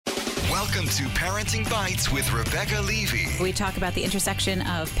Welcome to Parenting Bites with Rebecca Levy. We talk about the intersection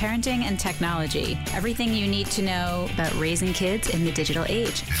of parenting and technology. Everything you need to know about raising kids in the digital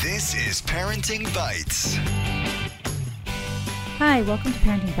age. This is Parenting Bites. Hi, welcome to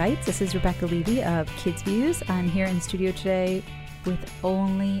Parenting Bites. This is Rebecca Levy of Kids Views. I'm here in the studio today with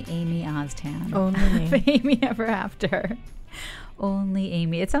only Amy Oztan. Only me. Amy Ever After. Only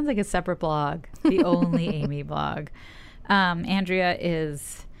Amy. It sounds like a separate blog. The Only Amy blog. Andrea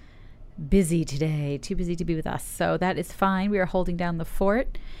is busy today, too busy to be with us. So that is fine. We are holding down the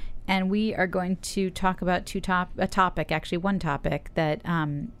fort, and we are going to talk about one topic that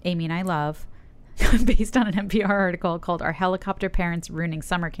Amy and I love, based on an NPR article called Are Helicopter Parents Ruining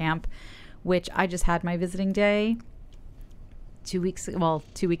Summer Camp, which I just had my visiting day 2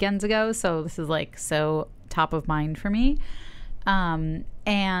 weekends ago. So this is like so top of mind for me.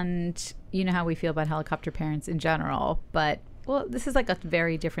 And you know how we feel about helicopter parents in general, but this is like a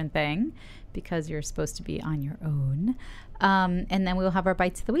very different thing because you're supposed to be on your own. And then we'll have our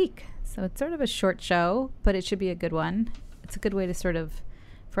bites of the week. So it's sort of a short show, but it should be a good one. It's a good way to sort of,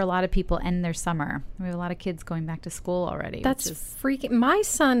 for a lot of people, end their summer. We have a lot of kids going back to school already. That's freaking. My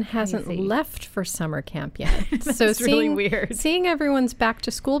son hasn't left for summer camp yet. So it's really weird. Seeing everyone's back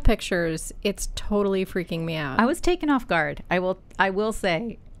to school pictures, it's totally freaking me out. I was taken off guard. I will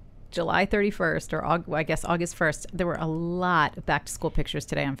say, July 31st, or I guess August 1st, there were a lot of back to school pictures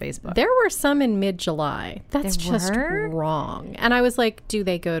today on Facebook. There were some in mid-July. That's just wrong. And I was like, do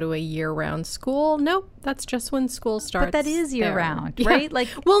they go to a year-round school? Nope, that's just when school starts. But that is year-round, right? Like,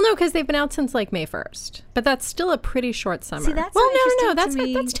 well, no, because they've been out since like May 1st. But that's still a pretty short summer. See, that's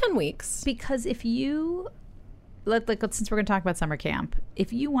that's 10 weeks. Because if you, since we're going to talk about summer camp,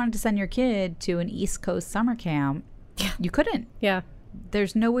 if you wanted to send your kid to an East Coast summer camp, you couldn't. Yeah.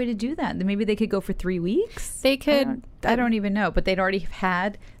 There's no way to do that. Maybe they could go for 3 weeks. They could. I don't even know. But they'd already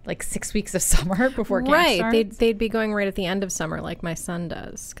had like 6 weeks of summer before camp starts. Right. They'd be going right at the end of summer like my son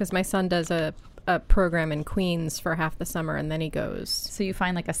does. Because my son does a program in Queens for half the summer and then he goes. So you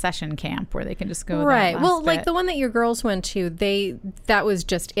find like a session camp where they can just go. Right. Well, like the one that your girls went to, that was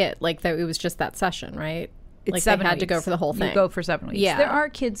just it. Like it was just that session, right? It's like 7 they had weeks. to go for the whole thing. You go for 7 weeks. Yeah. There are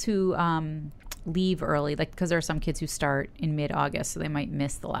kids who leave early, like because there are some kids who start in mid-August, so they might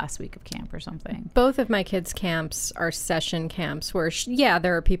miss the last week of camp or something. Both of my kids' camps are session camps where,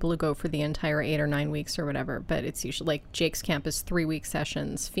 there are people who go for the entire 8 or 9 weeks or whatever, but it's usually like Jake's camp is 3-week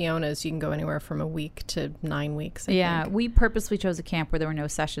sessions. Fiona's, you can go anywhere from a week to 9 weeks. I think. We purposely chose a camp where there were no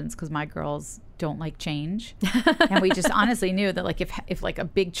sessions because my girls don't like change. And we just honestly knew that like if like a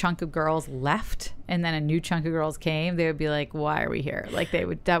big chunk of girls left and then a new chunk of girls came, they would be like, why are we here? Like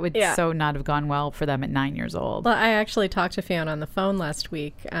that would so not have gone well for them at 9 years old. Well, I actually talked to Fiona on the phone last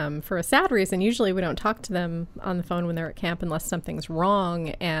week for a sad reason. Usually we don't talk to them on the phone when they're at camp unless something's wrong.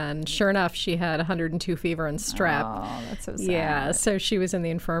 And sure enough, she had 102 fever and strep. Oh, that's so sad. Yeah, so she was in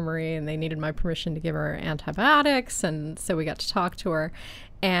the infirmary and they needed my permission to give her antibiotics. And so we got to talk to her.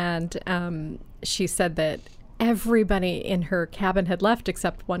 And she said that everybody in her cabin had left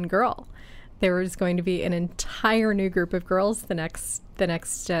except one girl. There was going to be an entire new group of girls the next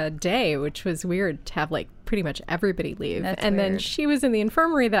day, which was weird to have like pretty much everybody leave. That's and weird. then she was in the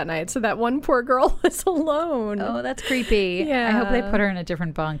infirmary that night, so that one poor girl was alone. Oh, that's creepy. Yeah. I hope they put her in a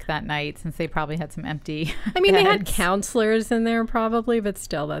different bunk that night since they probably had some empty I mean, beds. They had counselors in there probably, but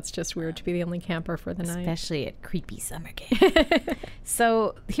still, that's just weird to be the only camper for the night. Especially at creepy summer camp.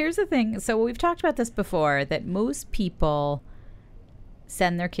 So here's the thing. So we've talked about this before, that most people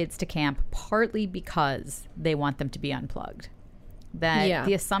send their kids to camp partly because they want them to be unplugged. That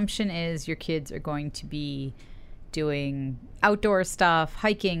the assumption is your kids are going to be doing outdoor stuff,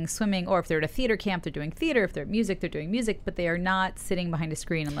 hiking, swimming, or if they're at a theater camp, they're doing theater. If they're at music, they're doing music, but they are not sitting behind a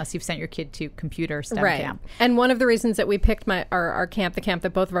screen unless you've sent your kid to computer STEM camp. And one of the reasons that we picked our camp, the camp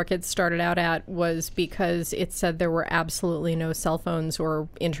that both of our kids started out at, was because it said there were absolutely no cell phones or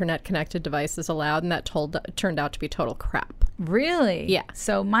internet-connected devices allowed, and that turned out to be total crap. Really? Yeah.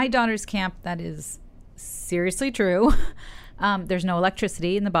 So my daughter's camp, that is seriously true. There's no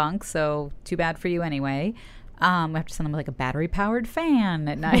electricity in the bunk, so too bad for you anyway. We have to send them like a battery-powered fan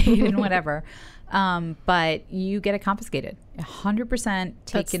at night and whatever. But you get it confiscated, 100%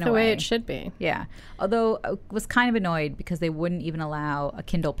 taken away. That's the way it should be. Yeah. Although I was kind of annoyed because they wouldn't even allow a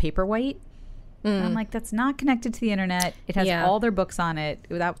Kindle Paperwhite. And I'm like, that's not connected to the internet. It has all their books on it.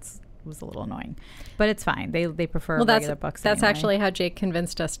 That was a little annoying, but it's fine. They prefer regular books. That's anyway. actually how Jake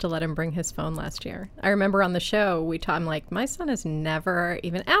convinced us to let him bring his phone last year. I remember on the show I'm like, my son has never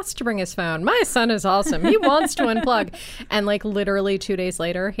even asked to bring his phone. My son is awesome. He wants to unplug. And like literally 2 days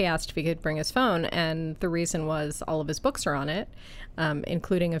later, he asked if he could bring his phone, and the reason was all of his books are on it.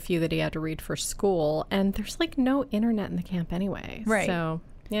 including a few that he had to read for school. And there's like no internet in the camp anyway. Right. So,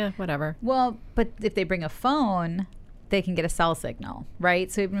 yeah, whatever. Well, but if they bring a phone, they can get a cell signal,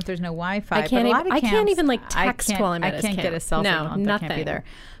 right? So even if there's no Wi-Fi, I can't even like text while I'm at his I can't camp. get a cell signal at nothing. the camp either.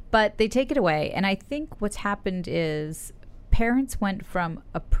 But they take it away. And I think what's happened is parents went from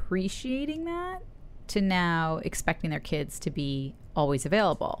appreciating that to now expecting their kids to be always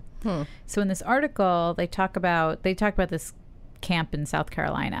available. So in this article, they talk about this camp in South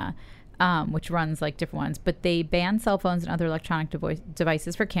Carolina, which runs like different ones, but they ban cell phones and other electronic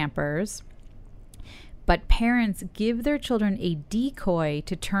devices for campers. But parents give their children a decoy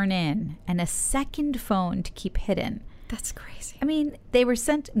to turn in and a second phone to keep hidden. That's crazy. I mean, they were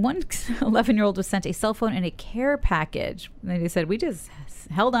sent, one 11-year-old was sent a cell phone and a care package. And they said, we just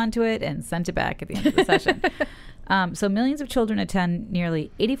held onto it and sent it back at the end of the session. So millions of children attend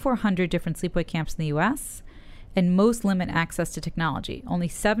nearly 8,400 different sleepaway camps in the U.S., and most limit access to technology. Only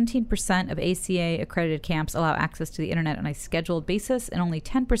 17% of ACA accredited camps allow access to the internet on a scheduled basis, and only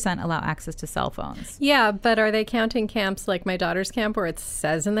 10% allow access to cell phones. Yeah, but are they counting camps like my daughter's camp where it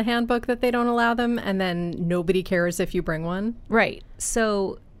says in the handbook that they don't allow them and then nobody cares if you bring one? Right.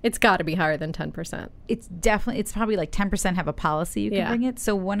 So it's got to be higher than 10%. It's probably like 10% have a policy you can bring it.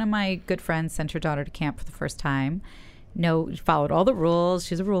 So one of my good friends sent her daughter to camp for the first time. Followed all the rules.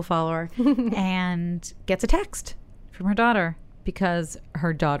 She's a rule follower. And gets a text from her daughter because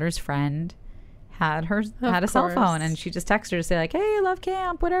her daughter's friend had a cell phone, and she just texted her to say like, hey, I love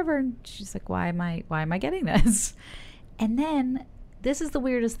camp, whatever. And she's like, why am I getting this? And then this is the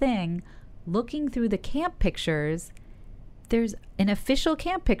weirdest thing. Looking through the camp pictures, there's an official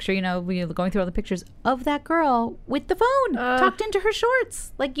camp picture, when you're going through all the pictures of that girl with the phone tucked into her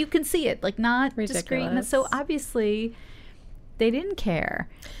shorts. Like, you can see it, like, not discreet. And so obviously they didn't care.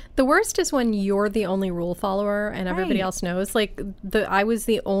 The worst is when you're the only rule follower and everybody else knows. Like, I was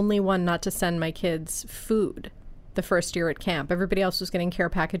the only one not to send my kids food the first year at camp. Everybody else was getting care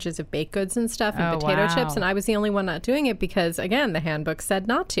packages of baked goods and stuff and potato chips, and I was the only one not doing it because, again, the handbook said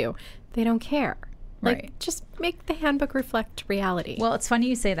not to. They don't care. Like, just make the handbook reflect reality. Well, it's funny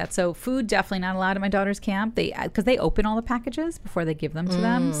you say that. So food definitely not allowed at my daughter's camp. Because they open all the packages before they give them to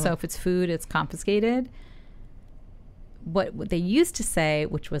them. So if it's food, it's confiscated. What they used to say,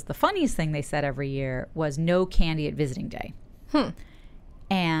 which was the funniest thing they said every year, was no candy at visiting day.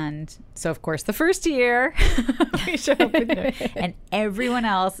 And so, of course, the first year, we show up and everyone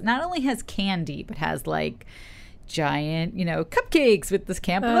else not only has candy, but has like giant, cupcakes with this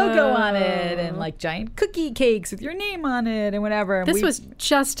camp logo on it, and like giant cookie cakes with your name on it and whatever. And this was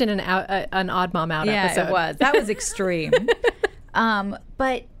just in an Odd Mom Out episode. Yeah, it was. That was extreme.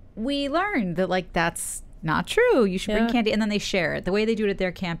 But we learned that like that's not true. You should bring candy, and then they share it. The way they do it at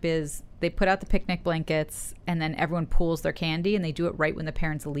their camp is they put out the picnic blankets, and then everyone pools their candy, and they do it right when the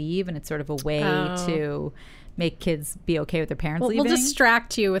parents leave, and it's sort of a way to make kids be okay with their parents leaving. We'll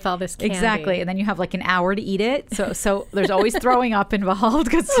distract you with all this candy. Exactly. And then you have like an hour to eat it. So there's always throwing up involved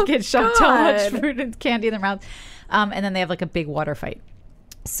because kids shove so much fruit and candy in their mouths. And then they have like a big water fight.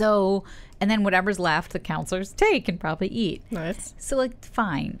 So, and then whatever's left, the counselors take and probably eat. Nice. So like,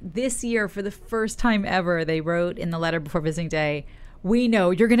 fine. This year, for the first time ever, they wrote in the letter before visiting day, we know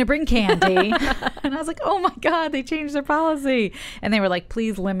you're going to bring candy. And I was like, oh my God, they changed their policy. And they were like,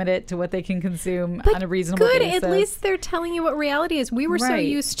 please limit it to what they can consume on a reasonable basis. At least they're telling you what reality is. We were so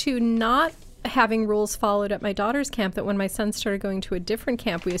used to not having rules followed at my daughter's camp that when my son started going to a different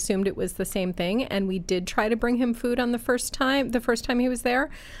camp, we assumed it was the same thing. And we did try to bring him food on the first time he was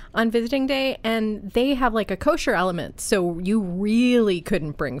there on visiting day. And they have like a kosher element. So you really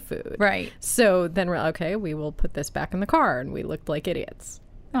couldn't bring food. Right. So then we're like, okay, we will put this back in the car. And we looked like idiots.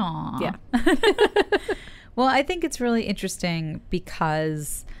 Aww. Yeah. Well, I think it's really interesting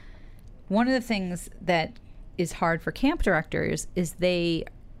because one of the things that is hard for camp directors is they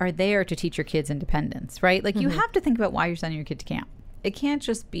are there to teach your kids independence, right? Like you have to think about why you're sending your kid to camp. It can't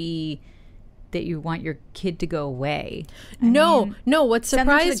just be that you want your kid to go away. No. What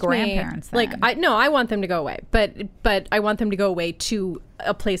surprised the grandparents me, then. I want them to go away, but I want them to go away to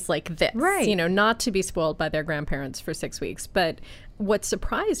a place like this, right? Not to be spoiled by their grandparents for 6 weeks. But what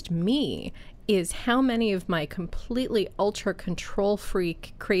surprised me is how many of my completely ultra control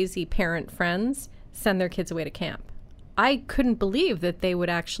freak, crazy parent friends send their kids away to camp. I couldn't believe that they would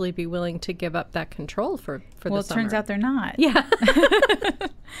actually be willing to give up that control for the summer. Well, it turns out they're not. Yeah.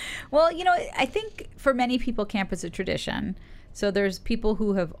 Well, I think for many people, camp is a tradition. So there's people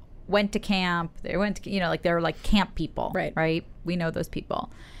who have went to camp. They went to, they're like camp people. Right. We know those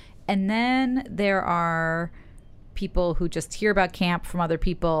people. And then there are people who just hear about camp from other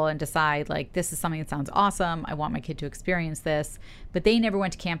people and decide like, this is something that sounds awesome. I want my kid to experience this, but they never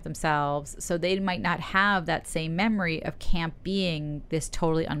went to camp themselves. So they might not have that same memory of camp being this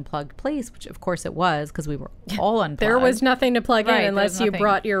totally unplugged place, which of course it was because we were all unplugged. There was nothing to plug in Right, unless there you was nothing.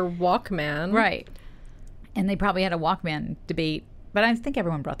 brought your Walkman. Right. And they probably had a Walkman debate, but I think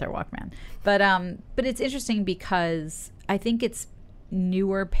everyone brought their Walkman. But it's interesting because I think it's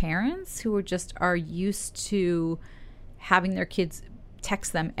newer parents who are used to having their kids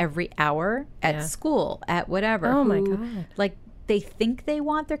text them every hour at school, at whatever. Oh my God. Like they think they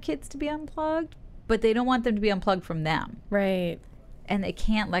want their kids to be unplugged, but they don't want them to be unplugged from them. Right. And they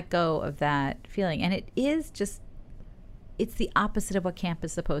can't let go of that feeling. And it's the opposite of what camp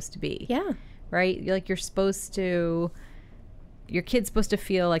is supposed to be. Yeah. Right? Like your kid's supposed to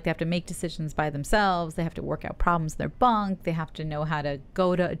feel like they have to make decisions by themselves. They have to work out problems in their bunk. They have to know how to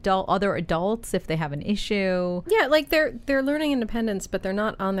go to other adults if they have an issue. Yeah, like they're learning independence, but they're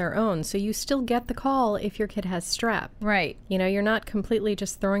not on their own. So you still get the call if your kid has strep. Right. You know, you're not completely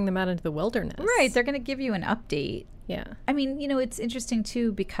just throwing them out into the wilderness. Right. They're going to give you an update. Yeah. I mean, it's interesting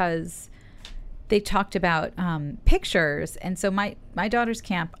too because they talked about pictures. And so my daughter's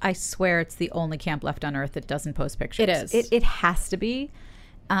camp, I swear it's the only camp left on earth that doesn't post pictures. It is. It has to be.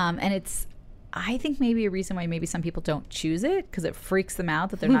 And it's, I think maybe a reason why maybe some people don't choose it because it freaks them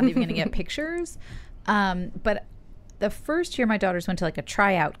out that they're not even going to get pictures. But the first year my daughters went to like a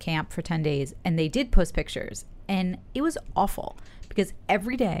tryout camp for 10 days and they did post pictures. And it was awful because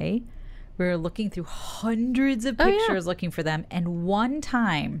every day we were looking through hundreds of pictures looking for them. And one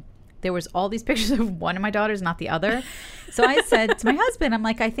time there was all these pictures of one of my daughters, not the other. So I said to my husband, I'm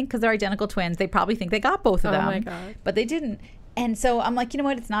like, I think because they're identical twins, they probably think they got both of them. Oh my God. But they didn't. And so I'm like, you know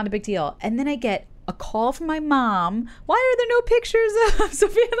what? It's not a big deal. And then I get a call from my mom. Why are there no pictures of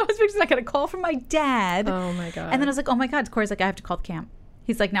Sophia in those pictures? I got a call from my dad. Oh my God. And then I was like, oh my God. Corey's like, I have to call the camp.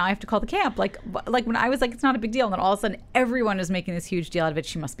 He's like, now I have to call the camp. Like when I was like, it's not a big deal. And then all of a sudden, everyone is making this huge deal out of it.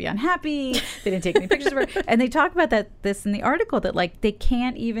 She must be unhappy. They didn't take any pictures of her. And they talk about this in the article that like they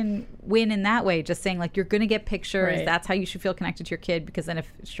can't even win in that way. Just saying like, you're going to get pictures. Right. That's how you should feel connected to your kid. Because then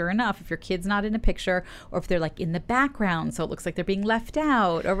if your kid's not in a picture or if they're like in the background, so it looks like they're being left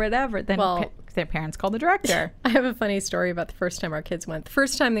out or whatever, then their parents call the director. I have a funny story about the first time our kids went. The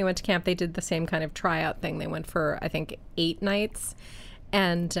first time they went to camp, they did the same kind of tryout thing. They went for, I think, 8 nights.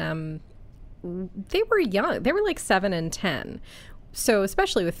 And they were young. They were like 7 and 10. So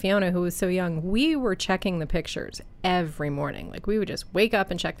especially with Fiona, who was so young, we were checking the pictures every morning. Like we would just wake up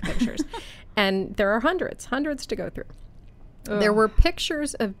and check the pictures. And there are hundreds to go through. Ugh. There were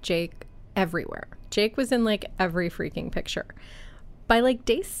pictures of Jake everywhere. Jake was in like every freaking picture. By like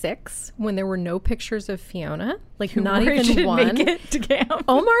day 6, when there were no pictures of Fiona, like not even one, make it to camp.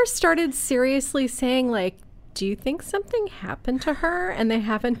 Omar started seriously saying like, do you think something happened to her and they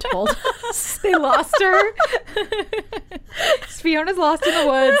haven't told us? They lost her. Fiona's lost in the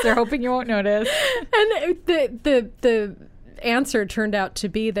woods. They're hoping you won't notice. And the answer turned out to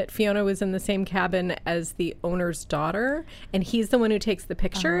be that Fiona was in the same cabin as the owner's daughter, and he's the one who takes the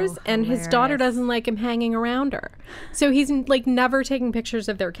pictures, and his daughter doesn't like him hanging around her. So he's like never taking pictures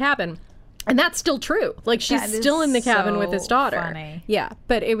of their cabin. And that's still true. Like she's still in the cabin with his daughter. Funny. Yeah,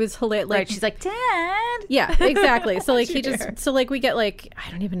 but it was hilarious. Like, right, she's like, Dad. Yeah, exactly. So like we get like, I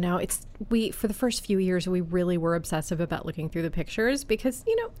don't even know. For the first few years we really were obsessive about looking through the pictures because,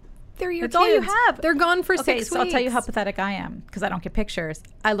 they're your kids. That's all you have. They're gone for 6 weeks. Okay, so I'll tell you how pathetic I am because I don't get pictures.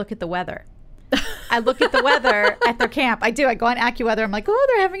 I look at the weather. I look at the weather at their camp. I do. I go on AccuWeather. I'm like, oh,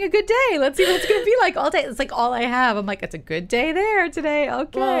 they're having a good day. Let's see what it's going to be like all day. It's like all I have. I'm like, it's a good day there today.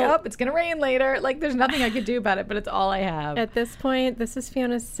 Okay. It's going to rain later. Like there's nothing I could do about it, but it's all I have. At this point, this is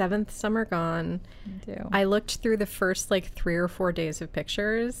Fiona's 7th summer gone. I looked through the first like 3 or 4 days of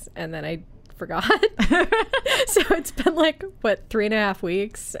pictures and then I forgot. So it's been like 3.5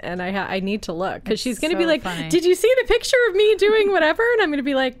 weeks and I need to look because she's going to be like, funny. Did you see the picture of me doing whatever? And I'm going to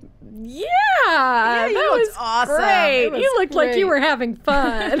be like, yeah, that was awesome. Great. You looked like you were having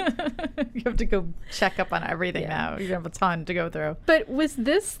fun. You have to go check up on everything now. You have a ton to go through. But was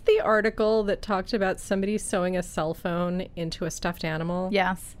this the article that talked about somebody sewing a cell phone into a stuffed animal?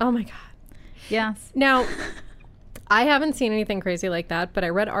 Yes. Oh my God. Yes. Now, I haven't seen anything crazy like that, but I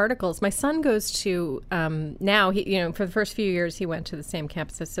read articles. My son goes to, now, he, for the first few years, he went to the same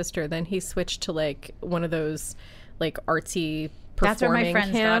camp as his sister. Then he switched to like one of those like artsy That's where my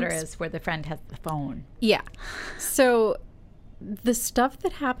friend's camps. daughter is, where the friend has the phone. Yeah. So the stuff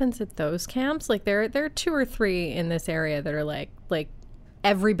that happens at those camps, like there are 2 or 3 in this area that are like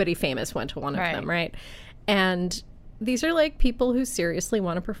everybody famous went to one of them, right? And these are like people who seriously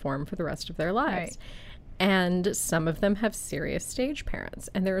want to perform for the rest of their lives. Right. And some of them have serious stage parents.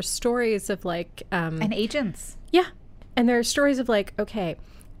 And there are stories of like... and agents. Yeah. And there are stories of like, okay,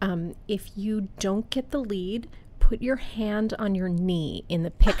 if you don't get the lead, put your hand on your knee in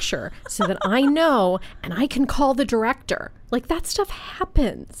the picture so that I know and I can call the director. Like, that stuff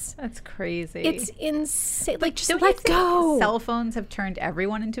happens. That's crazy. It's insane. Like, just Don't you let think go. Cell phones have turned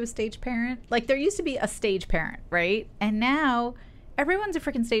everyone into a stage parent. Like, there used to be a stage parent, right? And now everyone's a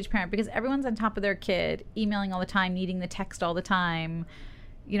freaking stage parent because everyone's on top of their kid, emailing all the time, needing the text all the time,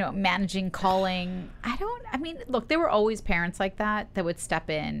 you know, managing, calling. I mean, look, there were always parents like that would step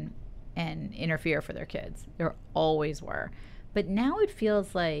in and interfere for their kids. There always were. But now it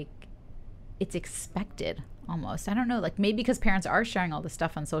feels like it's expected almost. I don't know, like maybe because parents are sharing all this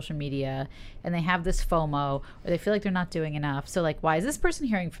stuff on social media and they have this FOMO or they feel like they're not doing enough. So like, why is this person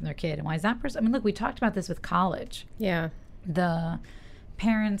hearing from their kid? And why is that person? I mean, look, we talked about this with college. Yeah. The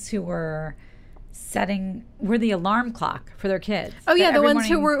parents who were the alarm clock for their kids. Oh yeah, That the every ones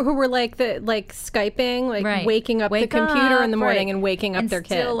morning- who were like Skyping, like Right. waking up Wake the computer up, in the morning right. and waking up and their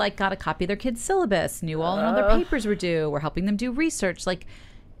kid. still like got a copy of their kid's syllabus, knew all their papers were due, were helping them do research. Like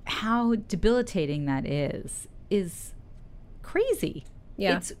how debilitating that is crazy.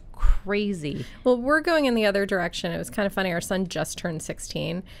 Yeah. It's crazy. Well, we're going in the other direction. It was kind of funny. Our son just turned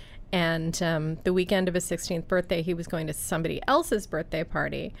 16, and the weekend of his 16th birthday, he was going to somebody else's birthday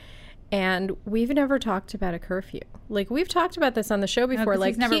party. And we've never talked about a curfew. Like, we've talked about this on the show before. 'cause like,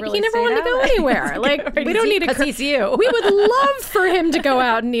 he's never he really never stayed wanted to out. go anywhere. Like, we don't need a 'cause curfew. he's you. We would love for him to go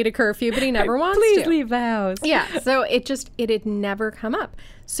out and need a curfew, but he never wants Please to. leave the house. Yeah, so it had never come up.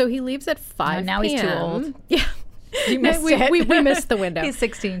 So he leaves at 5 now he's too old. Yeah. You missed we, it. we missed the window. He's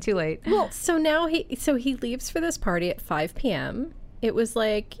 16, too late. Well, so now he leaves for this party at 5 p.m. It was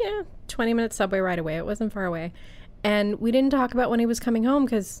like, 20-minute subway ride away. It wasn't far away. And we didn't talk about when he was coming home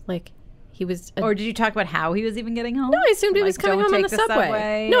because, like, he was... Or did you talk about how he was even getting home? No, I assumed he was Like, coming don't home on the take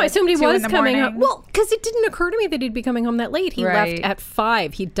subway. No, I assumed he at 2 in was the coming morning. home. Well, because it didn't occur to me that he'd be coming home that late. He Right. left at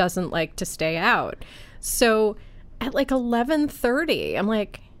 5. He doesn't like to stay out. So at like 11:30, I'm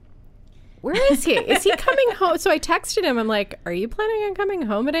like... Where is he? Is he coming home? So I texted him. I'm like, are you planning on coming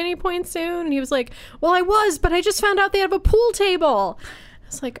home at any point soon? And he was like, well, I was, but I just found out they have a pool table. I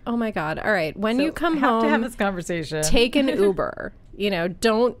was like, oh my God. All right. When you come home, to have this conversation. take an Uber.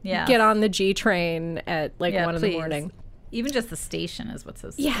 Don't Yes. get on the G train at like 1 in the please. morning. Even just the station is what's so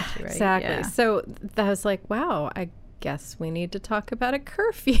Yeah, sketchy, right? exactly. Yeah. So I was like, wow, I guess we need to talk about a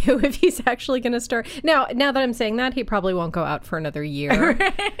curfew if he's actually going to start. Now that I'm saying that, he probably won't go out for another year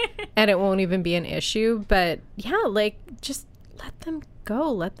and it won't even be an issue. But yeah, like just let them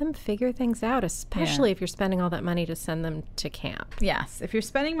go. Let them figure things out, especially if you're spending all that money to send them to camp. Yes. If you're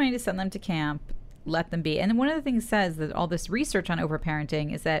spending money to send them to camp, let them be. And one of the things says that all this research on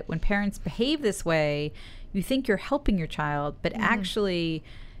overparenting is that when parents behave this way, you think you're helping your child, but actually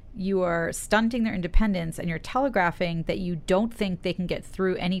you are stunting their independence and you're telegraphing that you don't think they can get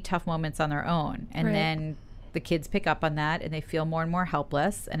through any tough moments on their own. And Right. then the kids pick up on that and they feel more and more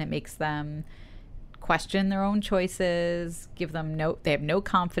helpless, and it makes them question their own choices, they have no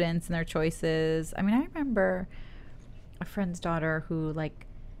confidence in their choices. I mean, I remember a friend's daughter who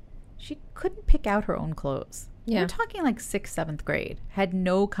she couldn't pick out her own clothes. Yeah. We're talking like 6th, 7th grade. Had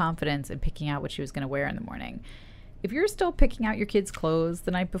no confidence in picking out what she was going to wear in the morning. If you're still picking out your kids' clothes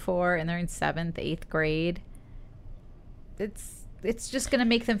the night before and they're in 7th, 8th grade, it's just going to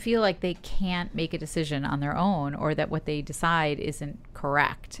make them feel like they can't make a decision on their own, or that what they decide isn't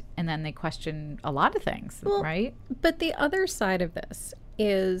correct. And then they question a lot of things, right? But the other side of this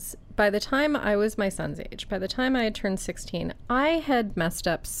is, by the time I was my son's age, by the time I had turned 16, I had messed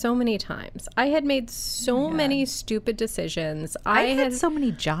up so many times. I had made so many stupid decisions. I had so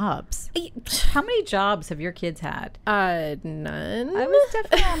many jobs. How many jobs have your kids had? None. I was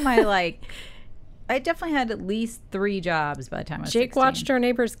definitely on my I definitely had at least 3 jobs by the time I was Jake 16. watched our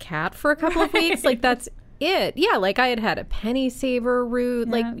neighbor's cat for a couple of weeks. Like, that's it. Yeah, like I had a penny saver route.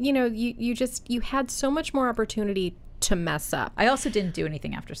 Yeah. Like, you had so much more opportunity to mess up. I also didn't do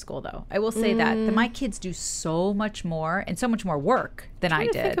anything after school, though. I will say that my kids do so much more and so much more work than I I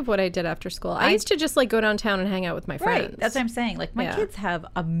did. think of what I did after school. I used to just go downtown and hang out with my friends. Right. That's what I'm saying. Like, my kids have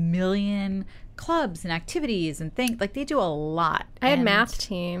a million clubs and activities and things. Like, they do a lot. I had And math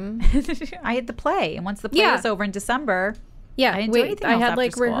team. I had the play. And once the play was over in December, Yeah, I didn't do anything I else had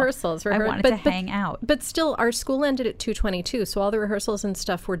after school. rehearsals. I wanted to hang out. But still, our school ended at 2:22, so all the rehearsals and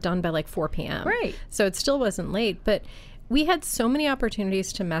stuff were done by 4 p.m. Right. So it still wasn't late, but we had so many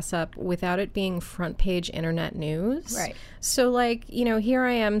opportunities to mess up without it being front page internet news. Right. So here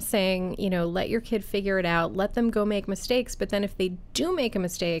I am saying, let your kid figure it out, let them go make mistakes, but then if they do make a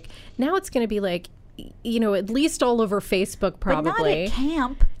mistake, now it's going to be at least all over Facebook, probably. But not at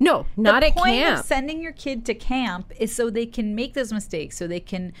camp. No, not at The point camp. of sending your kid to camp is so they can make those mistakes, so they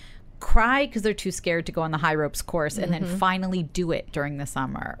can cry because they're too scared to go on the high ropes course and then finally do it during the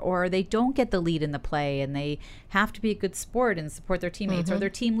summer, or they don't get the lead in the play and they have to be a good sport and support their teammates, or their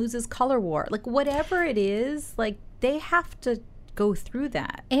team loses color war, like whatever it is, like they have to go through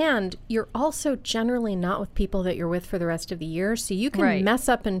that. And you're also generally not with people that you're with for the rest of the year, so you can mess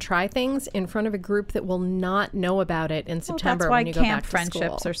up and try things in front of a group that will not know about it in September when you go back to school. That's why camp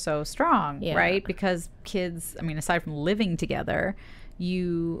friendships are so strong, right? Because kids, I mean, aside from living together,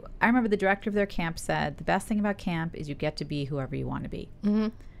 I remember the director of their camp said, the best thing about camp is you get to be whoever you want to be.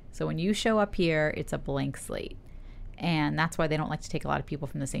 So when you show up here, it's a blank slate. And that's why they don't like to take a lot of people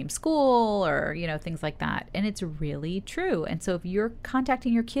from the same school or, things like that. And it's really true. And so if you're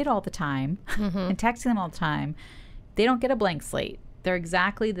contacting your kid all the time and texting them all the time, they don't get a blank slate. They're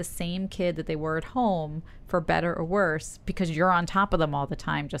exactly the same kid that they were at home, for better or worse, because you're on top of them all the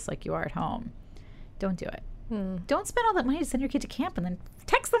time, just like you are at home. Don't do it. Don't spend all that money to send your kid to camp and then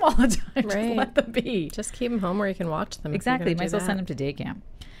text them all the time. Just let them be. Just keep them home where you can watch them. Exactly. Might as well send them to day camp.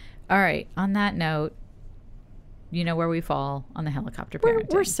 All right. On that note, you know where we fall on the helicopter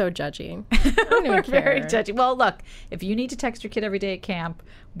parenting. We're so judgy. I don't even care. Very judgy. Well, look, if you need to text your kid every day at camp,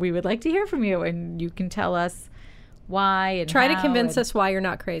 we would like to hear from you, and you can tell us why and try how to convince us why you're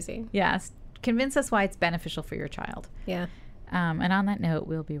not crazy. Yes. Convince us why it's beneficial for your child. Yeah. And on that note,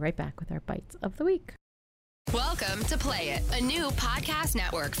 we'll be right back with our bites of the week. Welcome to Play It, a new podcast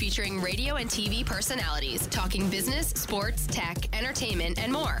network featuring radio and TV personalities talking business, sports, tech, entertainment,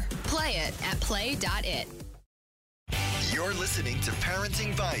 and more. Play it at play.it. You're listening to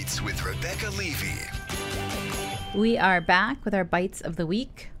Parenting Bites with Rebecca Levy. We are back with our bites of the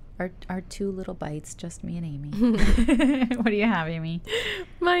week. Our two little bites, just me and Amy. What do you have, Amy?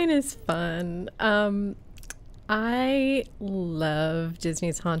 Mine is fun. I love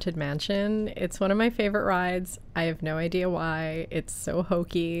Disney's Haunted Mansion. It's one of my favorite rides. I have no idea why. It's so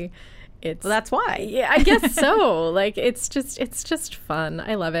hokey. Well, that's why. Yeah, I guess so. Like it's just fun.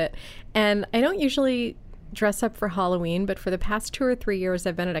 I love it. And I don't usually dress up for Halloween, but for the past 2 or 3 years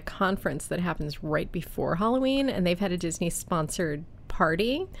I've been at a conference that happens right before Halloween, and they've had a Disney sponsored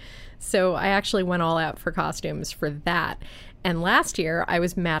party. So I actually went all out for costumes for that. And last year, I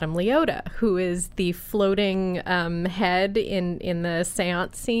was Madame Leota, who is the floating head in the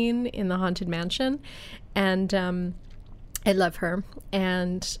seance scene in the Haunted Mansion. And I love her.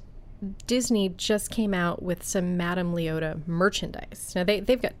 And Disney just came out with some Madame Leota merchandise. Now,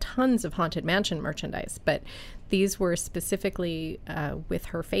 they've got tons of Haunted Mansion merchandise, but these were specifically with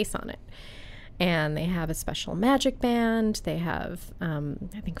her face on it. And they have a special magic band. They have, I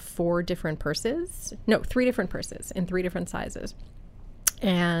think, 3 different purses in 3 different sizes.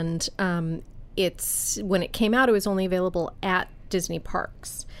 And when it came out, it was only available at Disney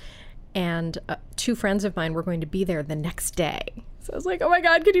parks. And 2 friends of mine were going to be there the next day. So I was like, oh my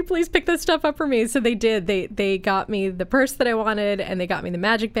God, could you please pick this stuff up for me? So they did. They got me the purse that I wanted, and they got me the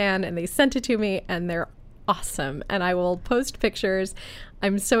magic band, and they sent it to me, and they're awesome. And I will post pictures.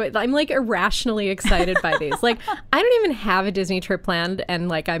 I'm like irrationally excited by these. Like, I don't even have a Disney trip planned, and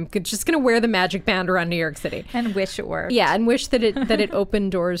like I'm just gonna wear the magic band around New York City and wish it worked. Yeah, and wish that it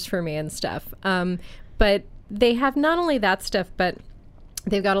opened doors for me and stuff. But they have not only that stuff, but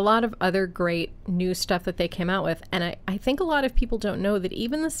they've got a lot of other great new stuff that they came out with. And I think a lot of people don't know that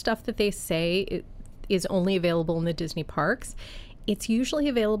even the stuff that they say is only available in the Disney parks, it's usually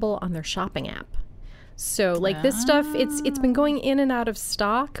available on their shopping app. So like this stuff, it's been going in and out of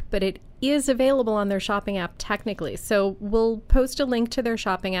stock, but it is available on their shopping app technically. So we'll post a link to their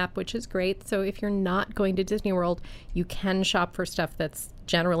shopping app, which is great. So if you're not going to Disney World, you can shop for stuff that's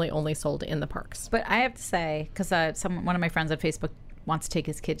generally only sold in the parks. But I have to say, because one of my friends on Facebook wants to take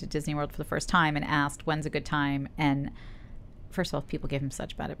his kid to Disney World for the first time and asked when's a good time. And first of all, people gave him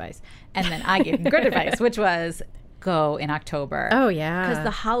such bad advice. And then I gave him good advice, which was go in October. Oh, yeah. Because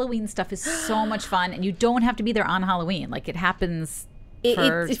the Halloween stuff is so much fun, and you don't have to be there on Halloween. Like, it happens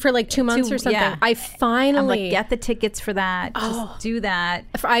for like 2 months or something. Yeah. I'm like, get the tickets for that. Just do that.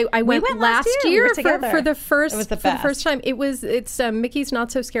 I went last year for the first time. It's Mickey's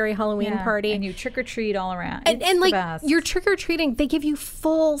Not So Scary Halloween Party. And you trick or treat all around. And like, you're trick or treating, they give you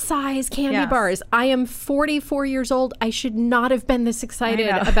full size candy bars. I am 44 years old. I should not have been this excited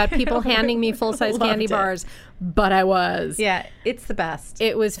about people handing me full size candy bars, but I was. Yeah, it's the best.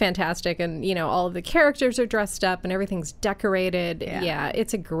 It was fantastic. And, all of the characters are dressed up and everything's decorated. Yeah, Yeah,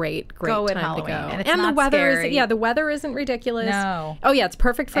 it's a great Go at time to Halloween. go. And it's the not weather scary. is the weather isn't ridiculous. No. Oh yeah, it's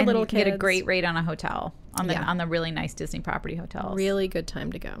perfect for And little you can kids. get a great rate on a hotel on the Yeah. on the really nice Disney property hotels. Really good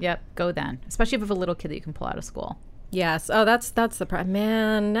time to go. Yep, go then. Especially if you have a little kid that you can pull out of school. Yes. Oh, that's the problem.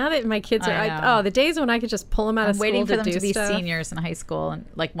 Man, now that my kids are, I know. the days when I could just pull them out I'm of school waiting for them do to be stuff. seniors in high school, and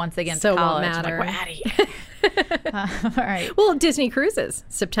like once they get into So it won't college, I'm matter. like, we're out of here. All right. Well, Disney cruises,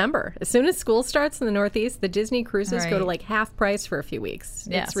 September. As soon as school starts in the Northeast, the Disney cruises go to Right. like half price for a few weeks.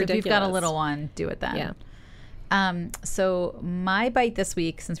 Yeah, It's so ridiculous. if you've got a little one, do it then. Yeah. So my bite this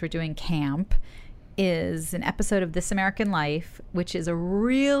week, since we're doing camp, is an episode of This American Life, which is a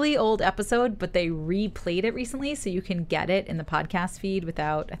really old episode, but they replayed it recently, so you can get it in the podcast feed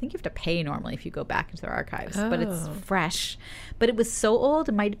without, I think you have to pay normally if you go back into their archives, but it's fresh. But it was so old,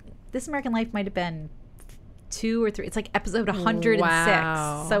 This American Life might have been 2 or 3. It's like episode 106.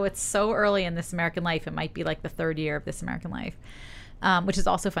 Wow. So it's so early in This American Life. It might be like the 3rd year of This American Life, which is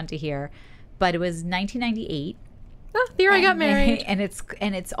also fun to hear. But it was 1998. Oh, the year I got married. And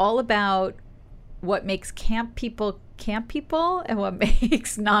it's all about what makes camp people and what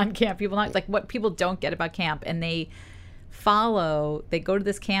makes non-camp people not, like what people don't get about camp. And they go to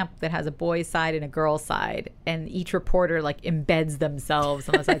this camp that has a boys side and a girls side, and each reporter like embeds themselves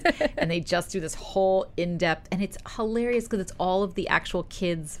on the sides, and they just do this whole in-depth, and it's hilarious because it's all of the actual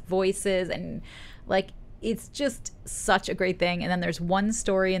kids' voices, and like it's just such a great thing. And then there's one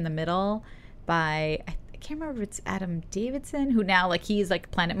story in the middle by, I can't remember if it's Adam Davidson, who now like he's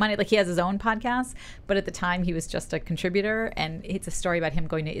like Planet Money, like he has his own podcast, but at the time he was just a contributor, and it's a story about him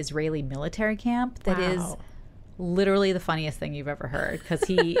going to Israeli military camp that is Wow. literally the funniest thing you've ever heard, because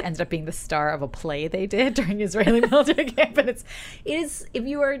he ended up being the star of a play they did during Israeli military camp. And it is, if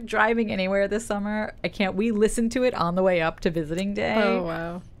you are driving anywhere this summer, we listened to it on the way up to visiting day. Oh,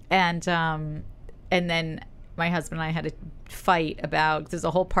 wow. And then my husband and I had a fight about, there's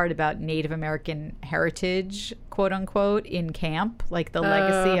a whole part about Native American heritage, quote unquote, in camp, like the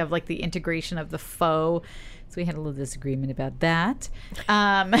legacy of like the integration of the faux. So we had a little disagreement about that,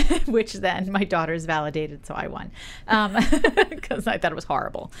 which then my daughters validated, so I won, because I thought it was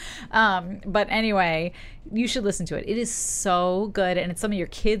horrible. But anyway, you should listen to it. It is so good, and it's something your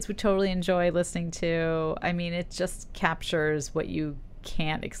kids would totally enjoy listening to. I mean, it just captures what you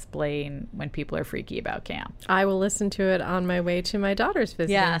can't explain when people are freaky about camp. I will listen to it on my way to my daughter's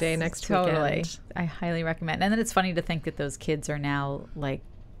visiting day next weekend. I highly recommend. And then it's funny to think that those kids are now like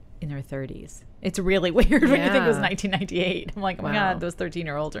in their 30s. It's really weird when you think it was 1998. I'm like, oh my God, those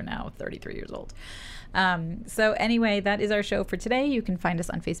 13-year-olds are now 33 years old. So anyway, that is our show for today. You can find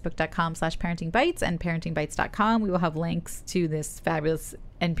us on facebook.com/parentingbites and parentingbites.com. We will have links to this fabulous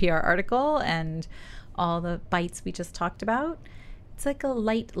NPR article and all the bites we just talked about. It's like a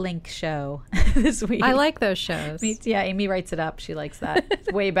light link show this week. I like those shows. Yeah, Amy writes it up. She likes that.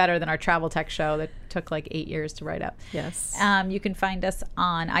 It's way better than our travel tech show that took like 8 years to write up. Yes. You can find us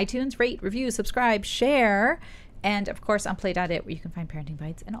on iTunes. Rate, review, subscribe, share. And, of course, on Play.it, where you can find Parenting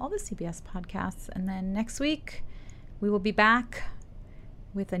Bites and all the CBS podcasts. And then next week, we will be back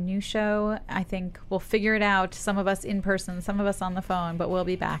with a new show. I think we'll figure it out. Some of us in person, some of us on the phone, but we'll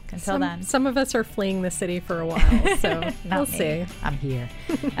be back. Until then. Some of us are fleeing the city for a while, so we'll see. I'm here.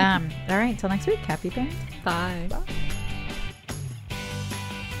 All right, until next week. Happy parenting. Bye.